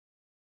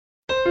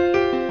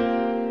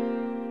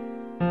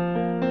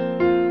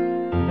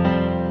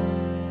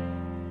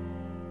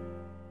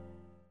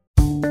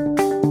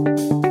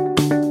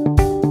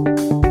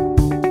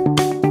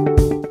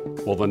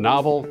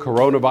novel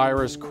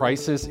coronavirus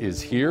crisis is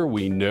here.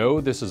 We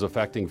know this is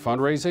affecting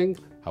fundraising.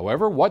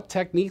 However, what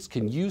techniques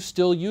can you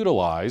still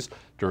utilize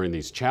during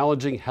these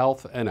challenging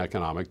health and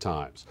economic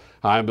times?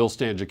 I'm Bill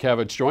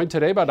Stanczykiewicz, joined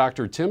today by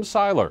Dr. Tim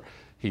Seiler.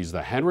 He's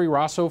the Henry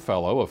Rosso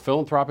Fellow of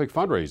Philanthropic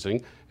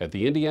Fundraising at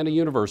the Indiana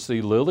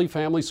University Lilly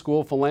Family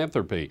School of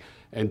Philanthropy.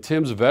 And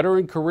Tim's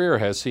veteran career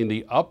has seen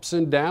the ups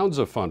and downs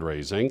of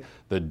fundraising,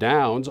 the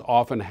downs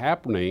often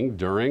happening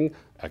during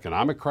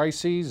economic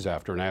crises,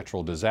 after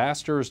natural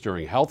disasters,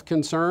 during health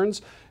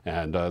concerns.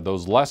 And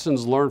those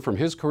lessons learned from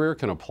his career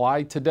can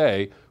apply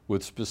today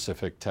with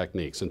specific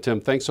techniques. And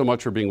Tim, thanks so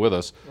much for being with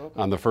us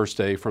on the first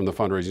day from the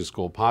Fundraising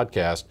School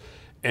podcast.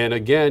 And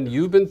again,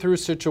 you've been through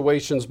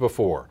situations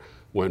before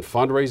when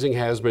fundraising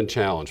has been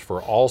challenged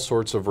for all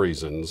sorts of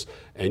reasons,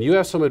 and you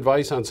have some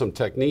advice on some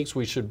techniques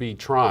we should be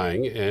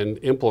trying and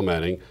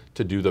implementing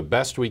to do the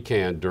best we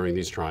can during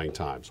these trying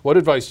times. What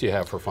advice do you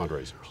have for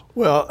fundraisers?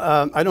 Well,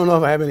 I don't know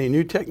if I have any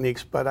new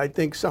techniques, but I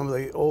think some of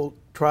the old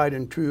tried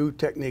and true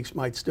techniques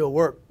might still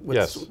work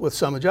with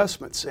some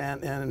adjustments,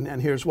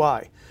 and here's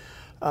why.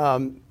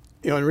 In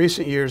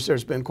recent years,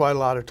 there's been quite a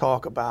lot of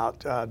talk about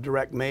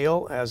direct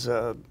mail as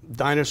a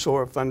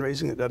dinosaur of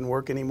fundraising that doesn't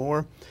work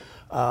anymore.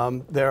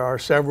 There are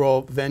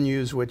several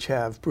venues which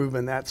have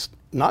proven that's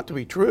not to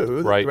be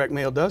true. Right. Direct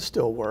mail does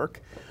still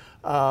work.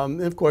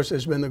 And of course,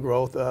 there's been the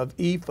growth of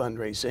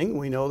e-fundraising.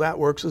 We know that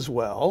works as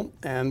well,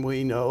 and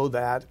we know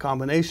that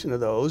combination of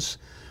those,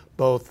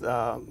 both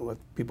what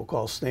people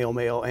call snail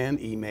mail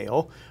and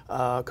email,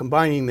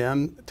 combining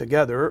them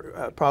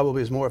together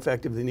probably is more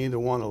effective than either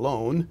one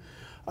alone.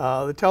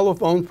 The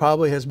telephone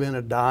probably has been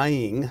a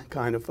dying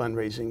kind of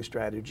fundraising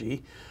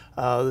strategy.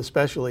 The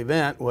special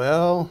event,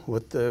 well,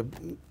 with the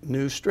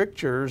new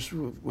strictures,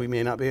 we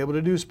may not be able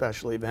to do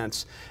special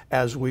events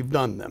as we've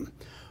done them.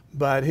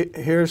 But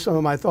here's some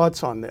of my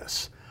thoughts on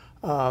this.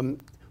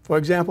 For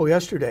example,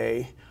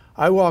 yesterday,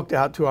 I walked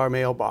out to our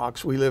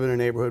mailbox. We live in a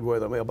neighborhood where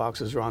the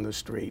mailboxes are on the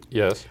street.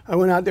 Yes. I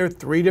went out there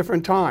 3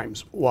 different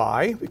times.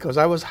 Why? Because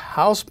I was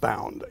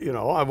housebound.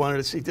 I wanted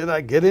to see, did I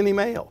get any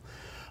mail?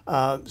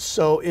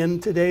 So in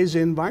today's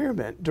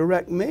environment,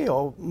 direct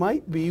mail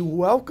might be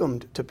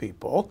welcomed to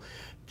people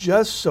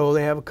just so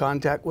they have a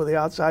contact with the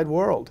outside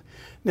world.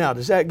 Now,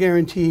 does that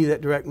guarantee that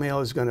direct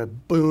mail is going to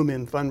boom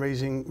in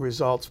fundraising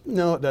results?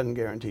 No, it doesn't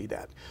guarantee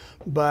that.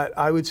 But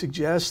I would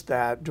suggest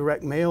that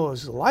direct mail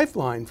is a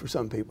lifeline for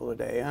some people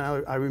today.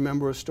 And I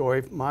remember a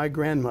story from my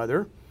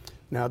grandmother,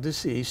 now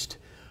deceased,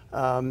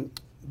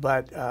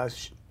 but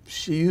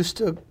she used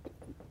to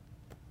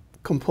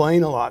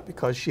complain a lot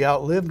because she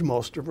outlived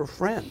most of her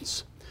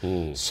friends.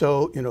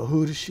 So,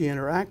 who does she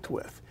interact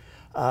with?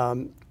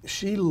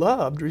 She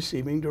loved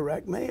receiving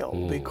direct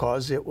mail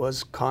because it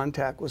was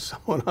contact with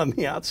someone on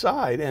the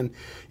outside. And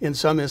in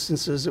some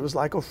instances, it was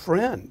like a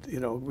friend,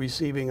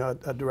 receiving a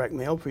direct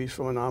mail piece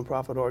from a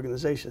nonprofit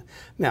organization.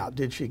 Now,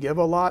 did she give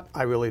a lot?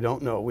 I really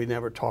don't know. We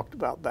never talked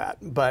about that.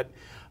 But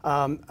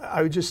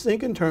I would just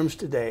think in terms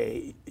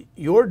today,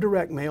 your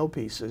direct mail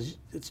pieces,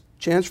 it's a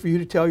chance for you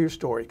to tell your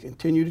story,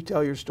 continue to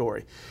tell your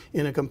story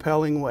in a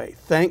compelling way.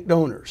 Thank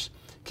donors.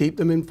 Keep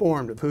them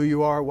informed of who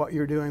you are, what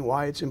you're doing,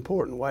 why it's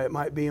important, why it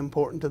might be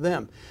important to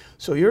them.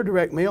 So your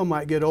direct mail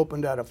might get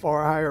opened at a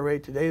far higher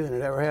rate today than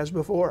it ever has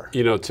before.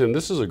 Tim,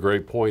 this is a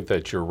great point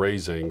that you're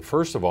raising.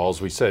 First of all,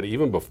 as we said,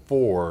 even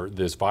before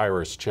this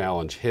virus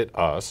challenge hit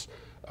us,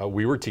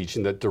 we were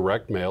teaching that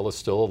direct mail is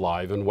still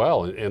alive and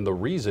well. And the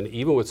reason,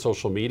 even with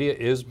social media,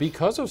 is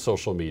because of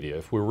social media.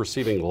 If we're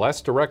receiving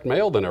less direct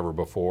mail than ever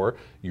before,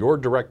 your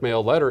direct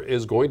mail letter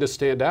is going to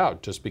stand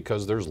out just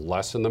because there's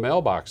less in the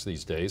mailbox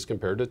these days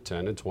compared to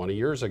 10 and 20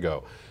 years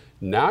ago.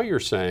 Now you're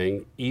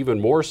saying,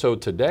 even more so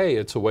today,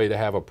 it's a way to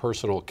have a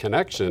personal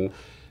connection.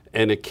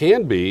 And it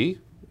can be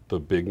the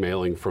big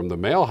mailing from the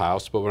mail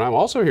house. But what I'm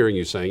also hearing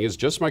you saying is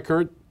just my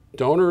current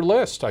donor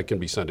list, I can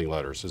be sending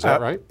letters. Is that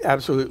right?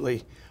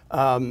 Absolutely.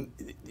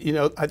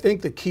 I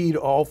think the key to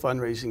all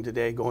fundraising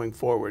today going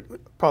forward,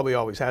 probably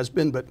always has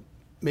been, but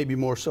maybe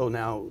more so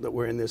now that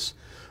we're in this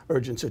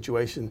urgent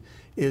situation,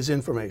 is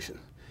information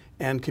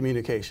and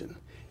communication.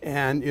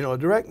 And, a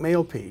direct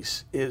mail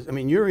piece is,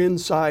 you're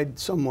inside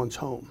someone's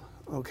home,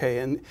 okay,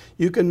 and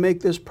you can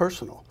make this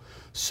personal.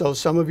 So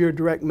some of your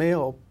direct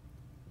mail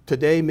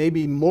today,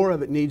 maybe more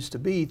of it needs to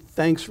be,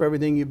 thanks for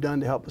everything you've done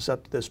to help us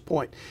up to this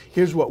point.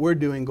 Here's what we're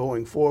doing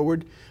going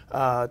forward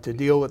to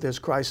deal with this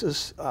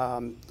crisis,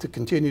 to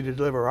continue to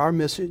deliver our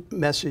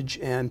message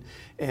and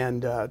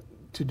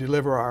to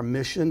deliver our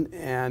mission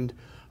and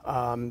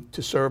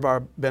to serve our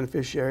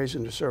beneficiaries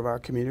and to serve our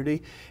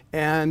community.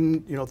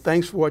 And,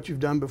 thanks for what you've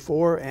done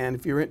before. And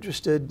if you're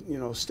interested,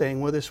 staying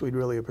with us, we'd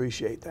really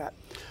appreciate that.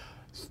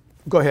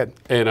 Go ahead.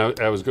 And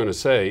I was going to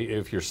say,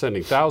 if you're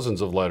sending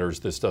thousands of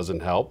letters, this doesn't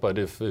help. But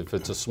if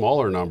it's a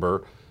smaller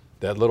number,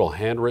 that little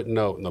handwritten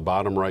note in the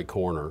bottom right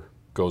corner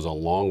goes a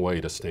long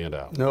way to stand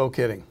out. No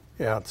kidding.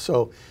 Yeah.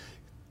 So,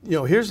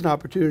 here's an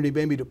opportunity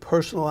maybe to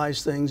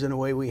personalize things in a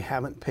way we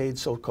haven't paid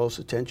so close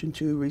attention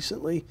to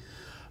recently.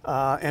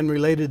 and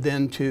related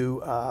then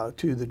to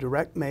the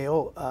direct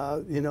mail,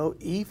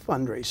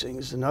 e-fundraising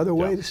is another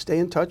way to stay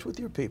in touch with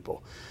your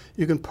people.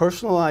 You can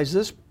personalize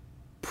this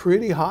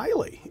pretty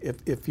highly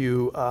if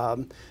you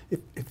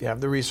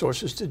have the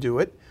resources to do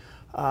it.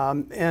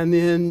 And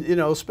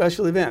then,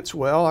 special events.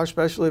 Well, our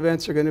special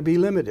events are going to be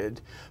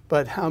limited,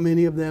 but how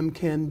many of them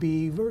can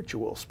be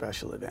virtual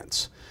special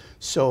events?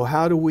 So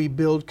how do we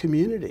build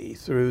community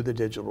through the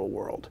digital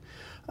world?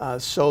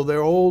 So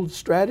they're old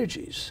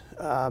strategies.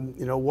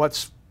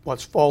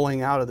 What's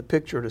falling out of the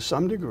picture to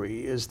some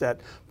degree is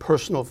that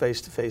personal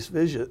face-to-face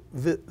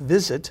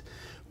visit,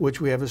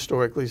 which we have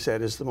historically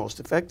said is the most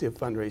effective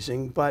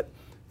fundraising, but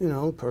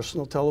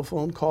personal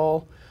telephone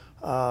call,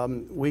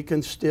 we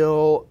can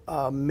still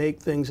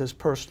make things as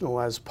personal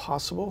as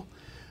possible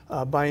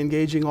by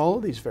engaging all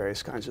of these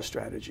various kinds of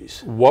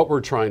strategies. What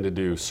we're trying to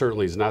do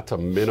certainly is not to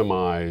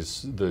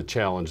minimize the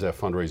challenge that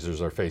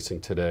fundraisers are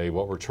facing today.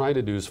 What we're trying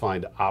to do is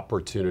find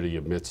opportunity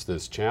amidst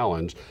this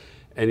challenge.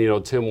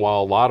 And Tim,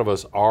 while a lot of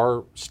us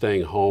are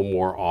staying home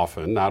more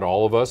often, not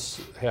all of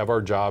us have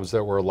our jobs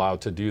that we're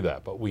allowed to do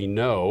that, but we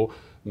know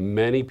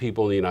many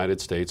people in the United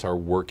States are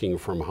working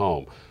from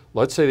home.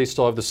 Let's say they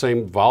still have the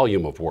same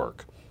volume of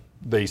work.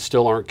 They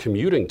still aren't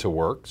commuting to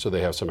work, so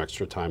they have some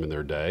extra time in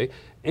their day.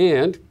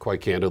 And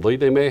quite candidly,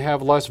 they may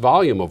have less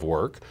volume of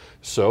work.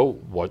 So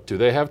what do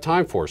they have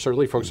time for?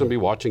 Certainly folks are going to be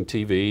watching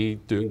TV,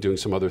 doing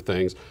some other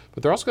things,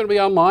 but they're also going to be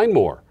online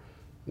more.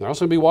 They're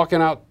also going to be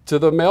walking out to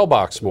the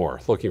mailbox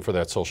more, looking for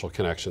that social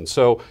connection.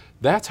 So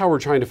that's how we're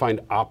trying to find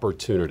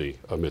opportunity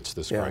amidst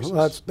this crisis.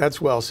 Well, that's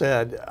well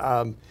said.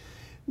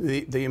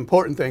 The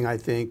important thing, I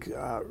think,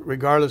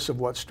 regardless of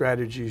what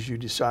strategies you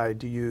decide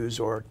to use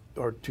or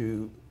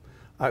to,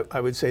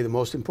 I would say the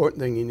most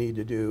important thing you need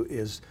to do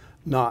is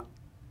not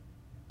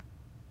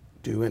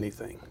do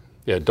anything.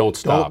 Yeah, don't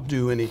stop. Don't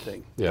do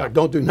anything. Yeah.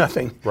 Don't do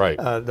nothing. Right.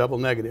 Double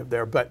negative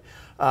there. But,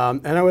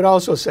 and I would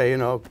also say,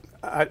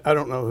 I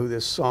don't know who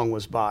this song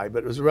was by,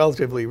 but it was a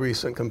relatively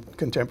recent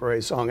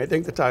contemporary song. I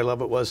think the title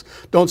of it was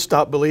 "Don't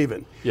Stop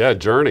Believing." Yeah,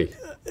 Journey.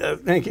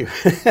 Thank you.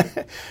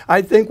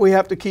 I think we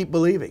have to keep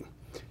believing.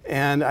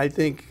 And I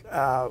think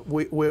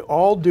we're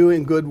all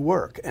doing good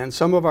work. And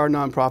some of our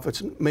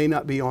nonprofits may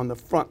not be on the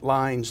front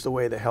lines the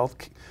way the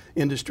health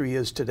industry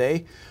is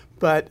today.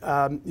 But,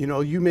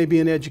 you may be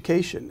in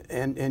education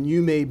and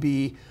you may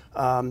be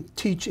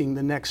teaching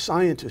the next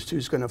scientist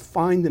who's going to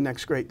find the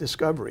next great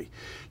discovery.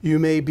 You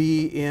may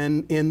be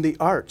in the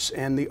arts,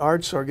 and the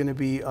arts are going to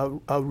be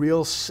a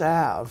real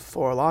salve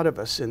for a lot of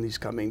us in these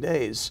coming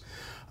days,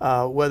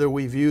 whether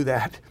we view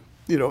that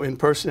in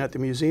person at the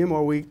museum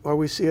or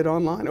we see it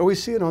online or we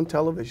see it on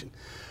television.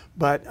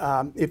 But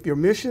if your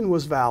mission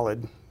was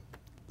valid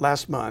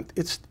last month,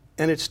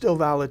 and it's still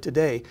valid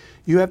today,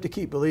 you have to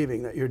keep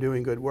believing that you're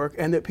doing good work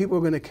and that people are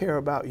going to care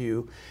about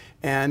you.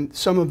 And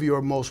some of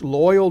your most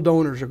loyal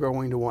donors are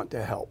going to want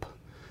to help.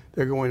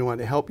 They're going to want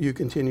to help you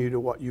continue to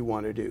what you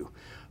want to do.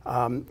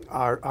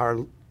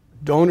 Our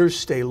donors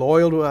stay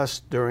loyal to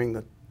us during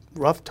the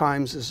rough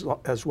times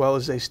as well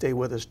as they stay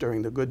with us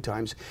during the good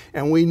times.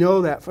 And we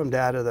know that from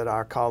data that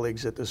our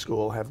colleagues at the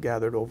school have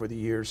gathered over the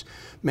years.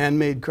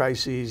 Man-made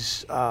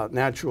crises,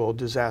 natural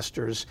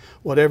disasters,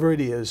 whatever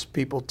it is,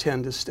 people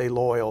tend to stay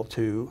loyal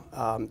to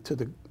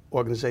the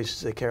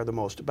organizations they care the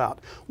most about.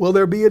 Will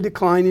there be a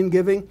decline in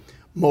giving?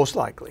 Most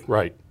likely.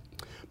 Right.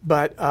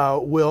 But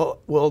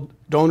will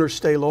donors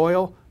stay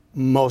loyal?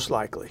 Most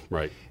likely.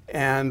 Right.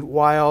 And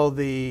while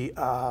the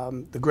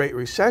Great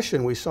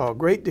Recession, we saw a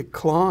great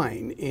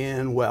decline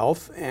in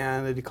wealth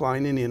and a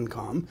decline in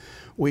income.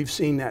 We've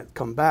seen that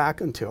come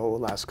back until the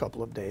last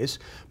couple of days.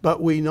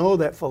 But we know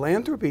that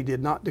philanthropy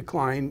did not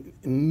decline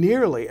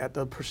nearly at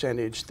the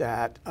percentage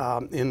that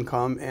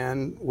income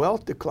and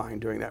wealth declined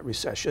during that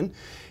recession.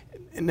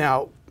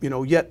 Now,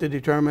 yet to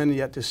determine,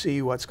 yet to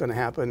see what's going to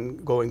happen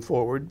going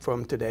forward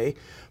from today.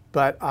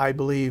 But I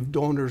believe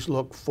donors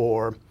look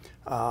for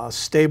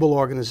stable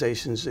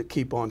organizations that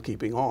keep on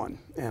keeping on,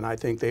 and I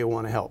think they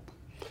want to help.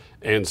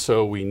 And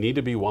so we need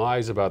to be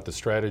wise about the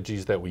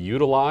strategies that we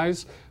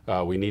utilize.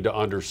 We need to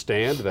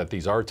understand that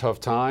these are tough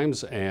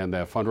times and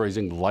that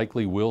fundraising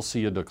likely will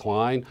see a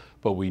decline,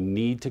 but we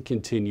need to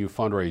continue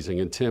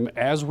fundraising. And Tim,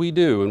 as we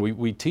do, and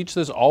we teach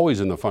this always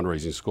in the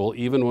fundraising school,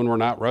 even when we're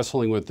not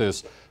wrestling with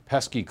this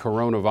pesky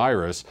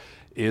coronavirus,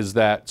 is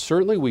that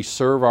certainly we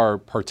serve our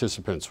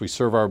participants, we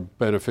serve our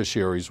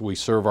beneficiaries, we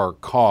serve our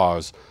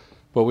cause,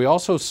 but we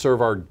also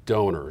serve our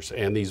donors.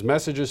 And these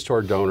messages to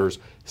our donors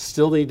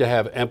still need to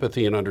have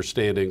empathy and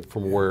understanding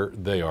from where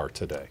they are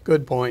today.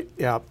 Good point,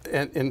 yeah.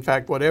 And in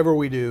fact, whatever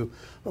we do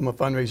from a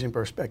fundraising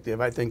perspective,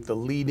 I think the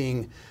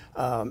leading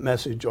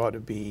message ought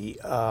to be,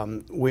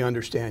 we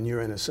understand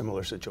you're in a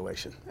similar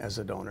situation as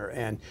a donor,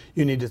 and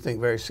you need to think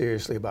very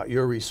seriously about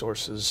your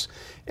resources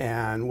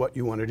and what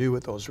you want to do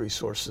with those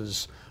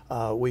resources.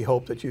 We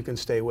hope that you can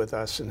stay with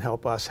us and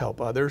help us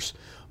help others,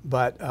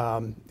 but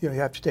you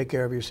have to take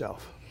care of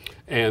yourself.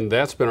 And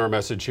that's been our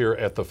message here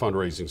at the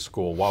Fundraising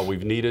School. While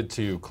we've needed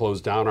to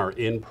close down our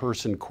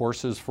in-person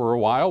courses for a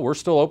while, we're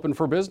still open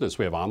for business.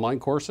 We have online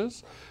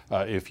courses.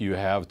 If you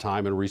have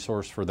time and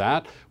resource for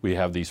that, we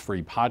have these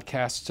free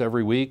podcasts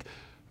every week.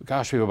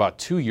 Gosh, we have about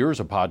 2 years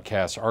of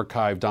podcasts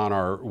archived on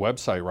our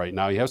website right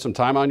now. You have some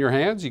time on your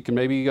hands, you can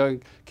maybe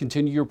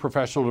continue your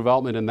professional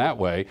development in that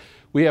way.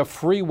 We have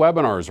free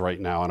webinars right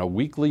now on a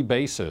weekly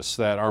basis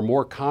that are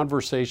more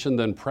conversation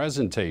than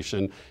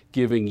presentation,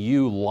 giving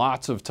you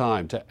lots of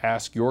time to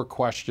ask your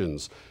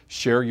questions,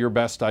 share your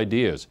best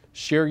ideas,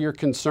 share your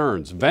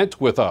concerns,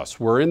 vent with us.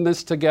 We're in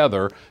this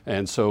together,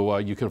 and so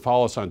you can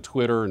follow us on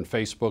Twitter and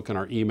Facebook and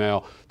our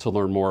email to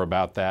learn more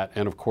about that.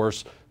 And of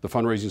course, the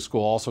Fundraising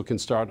School also can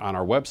start on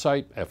our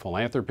website at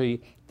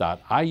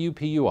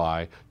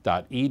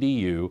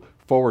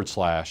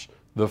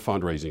philanthropy.iupui.edu/the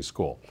Fundraising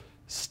School.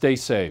 Stay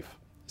safe,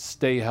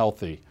 stay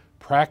healthy,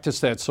 practice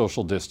that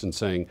social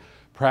distancing,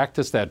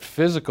 practice that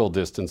physical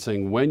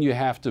distancing when you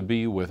have to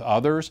be with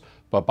others,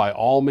 but by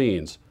all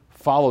means,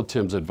 follow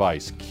Tim's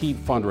advice. Keep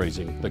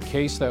fundraising. The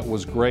case that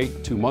was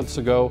great 2 months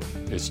ago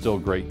is still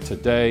great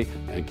today,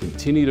 and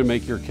continue to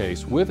make your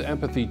case with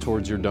empathy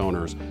towards your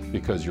donors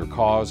because your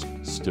cause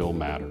still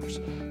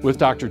matters. With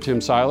Dr. Tim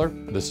Seiler,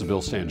 this is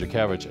Bill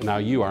Stanczykiewicz, and now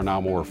you are now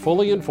more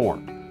fully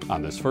informed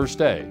on this first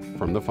day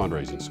from the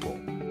Fundraising School.